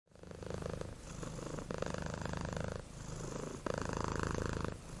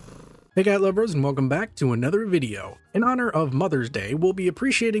Hey cat lovers, and welcome back to another video. In honor of Mother's Day, we'll be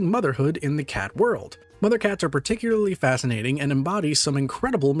appreciating motherhood in the cat world. Mother cats are particularly fascinating and embody some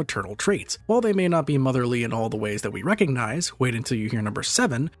incredible maternal traits. While they may not be motherly in all the ways that we recognize, wait until you hear number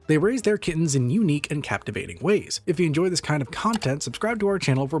 7, they raise their kittens in unique and captivating ways. If you enjoy this kind of content, subscribe to our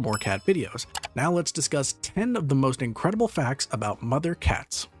channel for more cat videos. Now let's discuss 10 of the most incredible facts about mother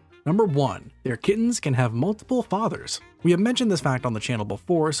cats. Number 1. Their kittens can have multiple fathers. We have mentioned this fact on the channel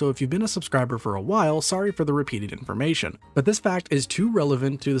before, so if you've been a subscriber for a while, sorry for the repeated information. But this fact is too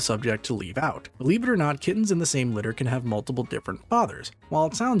relevant to the subject to leave out. Believe it or not, kittens in the same litter can have multiple different fathers. While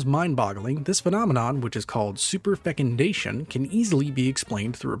it sounds mind-boggling, this phenomenon, which is called superfecundation, can easily be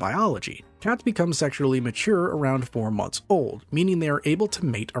explained through biology. Cats become sexually mature around 4 months old, meaning they are able to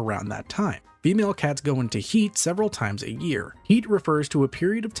mate around that time. Female cats go into heat several times a year. Heat refers to a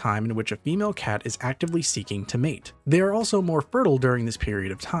period of time in which a female cat is actively seeking to mate. They are also more fertile during this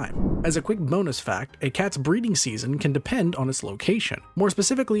period of time. As a quick bonus fact, a cat's breeding season can depend on its location. More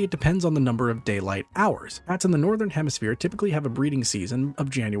specifically, it depends on the number of daylight hours. Cats in the northern hemisphere typically have a breeding season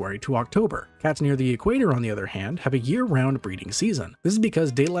of January to October. Cats near the equator, on the other hand, have a year-round breeding season. This is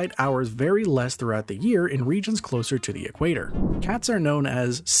because daylight hours vary less throughout the year in regions closer to the equator. Cats are known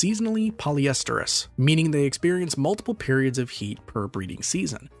as seasonally polyesterous, meaning they experience multiple periods of heat per breeding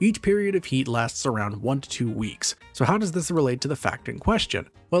season. Each period of heat lasts around 1 to 2 weeks. So how does this relate to the fact in question?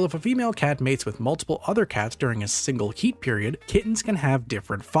 Well, if a female cat mates with multiple other cats during a single heat period, kittens can have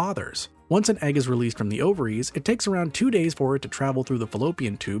different fathers. Once an egg is released from the ovaries, it takes around 2 days for it to travel through the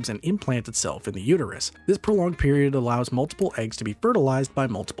fallopian tubes and implant itself in the uterus. This prolonged period allows multiple eggs to be fertilized by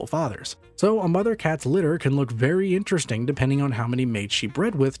multiple fathers. So a mother cat's litter can look very interesting depending on how many mates she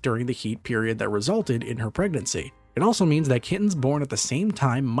bred with during the heat period that resulted in her pregnancy. It also means that kittens born at the same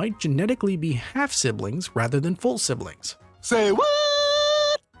time might genetically be half-siblings rather than full siblings. Say what?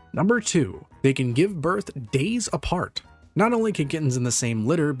 Number 2. They can give birth days apart. Not only can kittens in the same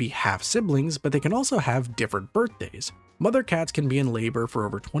litter be half-siblings, but they can also have different birthdays. Mother cats can be in labor for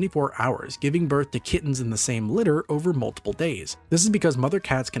over 24 hours, giving birth to kittens in the same litter over multiple days. This is because mother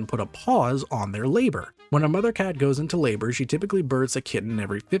cats can put a pause on their labor. When a mother cat goes into labor, she typically births a kitten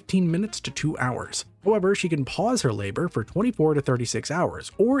every 15 minutes to 2 hours. However, she can pause her labor for 24 to 36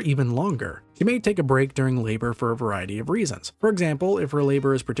 hours, or even longer. She may take a break during labor for a variety of reasons. For example, if her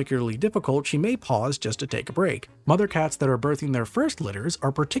labor is particularly difficult, she may pause just to take a break. Mother cats that are birthing their first litters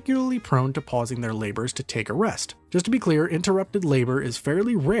are particularly prone to pausing their labors to take a rest. Just to be clear, interrupted labor is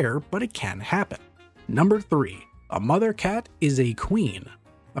fairly rare, but it can happen. Number 3. A mother cat is a queen.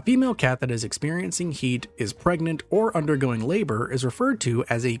 A female cat that is experiencing heat, is pregnant, or undergoing labor is referred to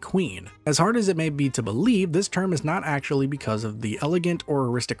as a queen. As hard as it may be to believe, this term is not actually because of the elegant or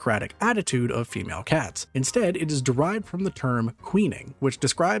aristocratic attitude of female cats. Instead, it is derived from the term queening, which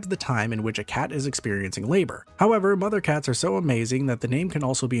describes the time in which a cat is experiencing labor. However, mother cats are so amazing that the name can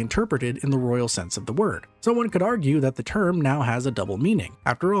also be interpreted in the royal sense of the word. Someone could argue that the term now has a double meaning.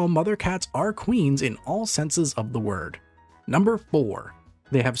 After all, mother cats are queens in all senses of the word. Number 4.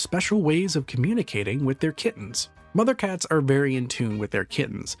 They have special ways of communicating with their kittens. Mother cats are very in tune with their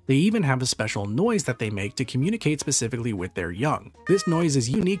kittens. They even have a special noise that they make to communicate specifically with their young. This noise is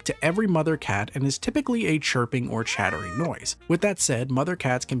unique to every mother cat and is typically a chirping or chattering noise. With that said, mother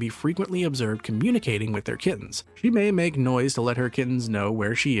cats can be frequently observed communicating with their kittens. She may make noise to let her kittens know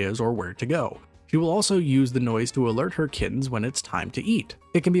where she is or where to go. She will also use the noise to alert her kittens when it's time to eat.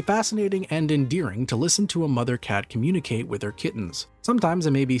 It can be fascinating and endearing to listen to a mother cat communicate with her kittens. Sometimes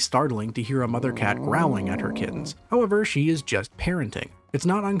it may be startling to hear a mother cat growling at her kittens. However, she is just parenting. It's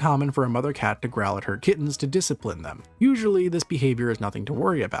not uncommon for a mother cat to growl at her kittens to discipline them. Usually, this behavior is nothing to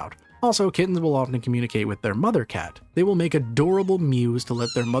worry about. Also, kittens will often communicate with their mother cat. They will make adorable mews to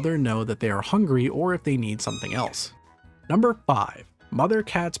let their mother know that they are hungry or if they need something else. Number 5. Mother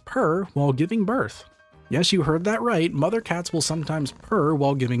cats purr while giving birth. Yes, you heard that right, mother cats will sometimes purr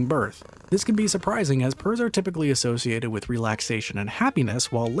while giving birth. This can be surprising as purrs are typically associated with relaxation and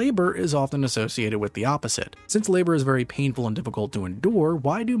happiness, while labor is often associated with the opposite. Since labor is very painful and difficult to endure,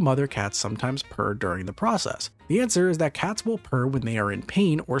 why do mother cats sometimes purr during the process? The answer is that cats will purr when they are in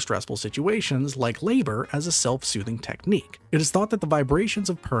pain or stressful situations, like labor, as a self-soothing technique. It is thought that the vibrations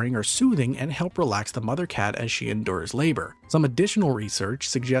of purring are soothing and help relax the mother cat as she endures labor. Some additional research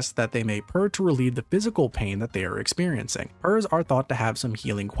suggests that they may purr to relieve the physical pain that they are experiencing. Purrs are thought to have some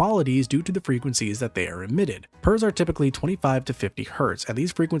healing qualities due to the frequencies that they are emitted. Purrs are typically 25 to 50 Hz, and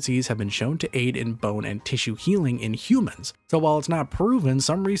these frequencies have been shown to aid in bone and tissue healing in humans. So while it's not proven,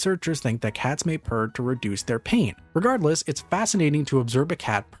 some researchers think that cats may purr to reduce their pain. Regardless, it's fascinating to observe a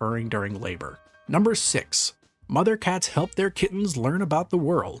cat purring during labor. Number 6. Mother cats help their kittens learn about the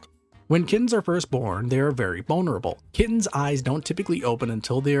world. When kittens are first born, they are very vulnerable. Kittens' eyes don't typically open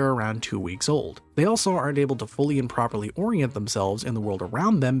until they are around 2 weeks old. They also aren't able to fully and properly orient themselves in the world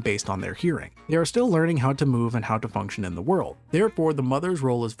around them based on their hearing. They are still learning how to move and how to function in the world. Therefore, the mother's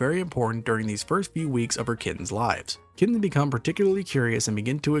role is very important during these first few weeks of her kittens' lives. Kittens become particularly curious and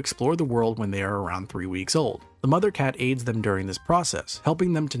begin to explore the world when they are around 3 weeks old. The mother cat aids them during this process,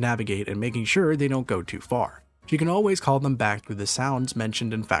 helping them to navigate and making sure they don't go too far. She can always call them back through the sounds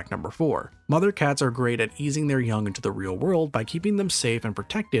mentioned in fact number 4. Mother cats are great at easing their young into the real world by keeping them safe and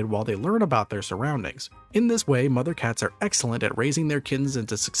protected while they learn about their surroundings. In this way, mother cats are excellent at raising their kittens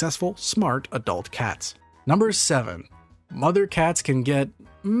into successful, smart adult cats. Number 7. Mother cats can get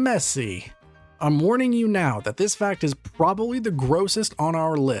messy. I'm warning you now that this fact is probably the grossest on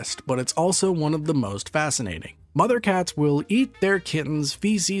our list, but it's also one of the most fascinating. Mother cats will eat their kittens'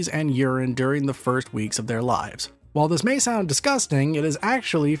 feces and urine during the first weeks of their lives. While this may sound disgusting, it is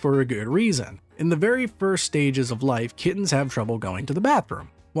actually for a good reason. In the very first stages of life, kittens have trouble going to the bathroom.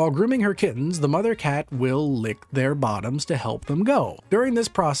 While grooming her kittens, the mother cat will lick their bottoms to help them go. During this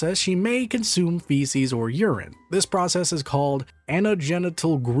process, she may consume feces or urine. This process is called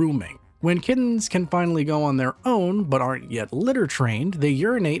anogenital grooming. When kittens can finally go on their own, but aren't yet litter trained, they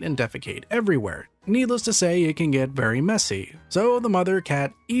urinate and defecate everywhere. Needless to say, it can get very messy, so the mother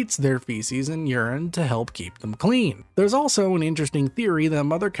cat eats their feces and urine to help keep them clean. There's also an interesting theory that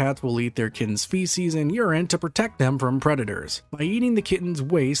mother cats will eat their kittens' feces and urine to protect them from predators. By eating the kitten's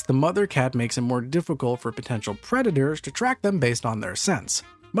waste, the mother cat makes it more difficult for potential predators to track them based on their scents.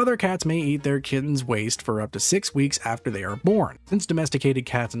 Mother cats may eat their kittens' waste for up to 6 weeks after they are born. Since domesticated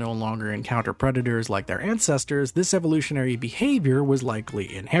cats no longer encounter predators like their ancestors, this evolutionary behavior was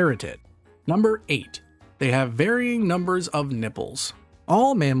likely inherited. Number 8. They have varying numbers of nipples.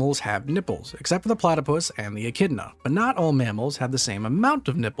 All mammals have nipples, except for the platypus and the echidna, but not all mammals have the same amount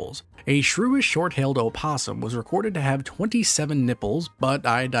of nipples. A shrewish short-tailed opossum was recorded to have 27 nipples, but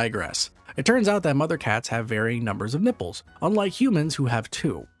I digress. It turns out that mother cats have varying numbers of nipples, unlike humans who have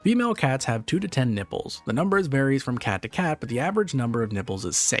 2. Female cats have 2 to 10 nipples. The numbers varies from cat to cat, but the average number of nipples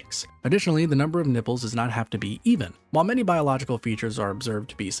is 6. Additionally, the number of nipples does not have to be even. While many biological features are observed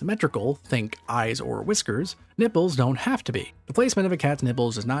to be symmetrical, think eyes or whiskers, nipples don't have to be. The placement of a cat's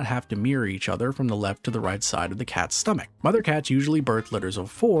nipples does not have to mirror each other from the left to the right side of the cat's stomach. Mother cats usually birth litters of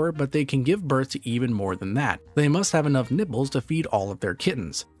 4, but they can give birth to even more than that. They must have enough nipples to feed all of their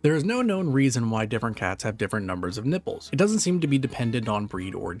kittens. There is no known reason why different cats have different numbers of nipples. It doesn't seem to be dependent on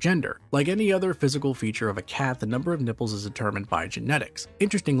breed or gender. Like any other physical feature of a cat, the number of nipples is determined by genetics.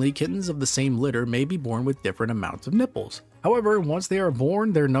 Interestingly, kittens of the same litter may be born with different amounts of nipples. However, once they are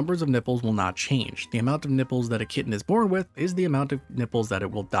born, their numbers of nipples will not change. The amount of nipples that a kitten is born with is the amount of nipples that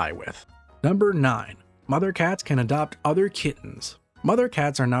it will die with. Number 9. Mother cats can adopt other kittens. Mother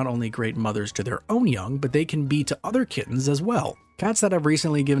cats are not only great mothers to their own young, but they can be to other kittens as well. Cats that have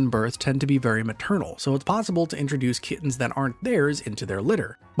recently given birth tend to be very maternal, so it's possible to introduce kittens that aren't theirs into their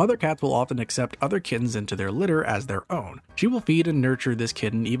litter. Mother cats will often accept other kittens into their litter as their own. She will feed and nurture this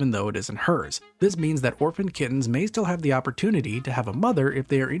kitten even though it isn't hers. This means that orphaned kittens may still have the opportunity to have a mother if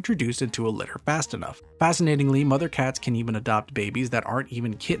they are introduced into a litter fast enough. Fascinatingly, mother cats can even adopt babies that aren't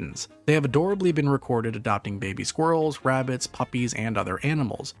even kittens. They have adorably been recorded adopting baby squirrels, rabbits, puppies, and other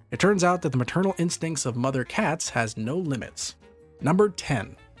animals. It turns out that the maternal instincts of mother cats has no limits. Number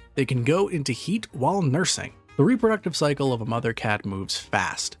 10. They can go into heat while nursing. The reproductive cycle of a mother cat moves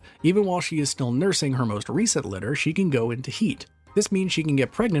fast. Even while she is still nursing her most recent litter, she can go into heat. This means she can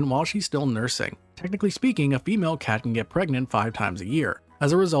get pregnant while she's still nursing. Technically speaking, a female cat can get pregnant 5 times a year.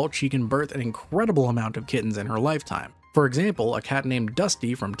 As a result, she can birth an incredible amount of kittens in her lifetime. For example, a cat named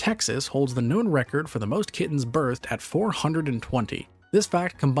Dusty from Texas holds the known record for the most kittens birthed at 420. This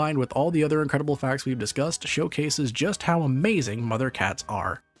fact, combined with all the other incredible facts we've discussed, showcases just how amazing mother cats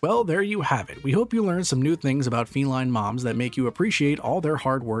are. Well, there you have it. We hope you learned some new things about feline moms that make you appreciate all their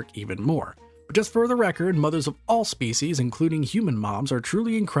hard work even more. But just for the record, mothers of all species, including human moms, are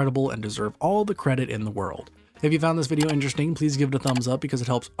truly incredible and deserve all the credit in the world. If you found this video interesting, please give it a thumbs up because it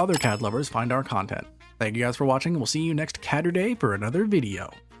helps other cat lovers find our content. Thank you guys for watching, and we'll see you next Catterday for another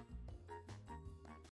video.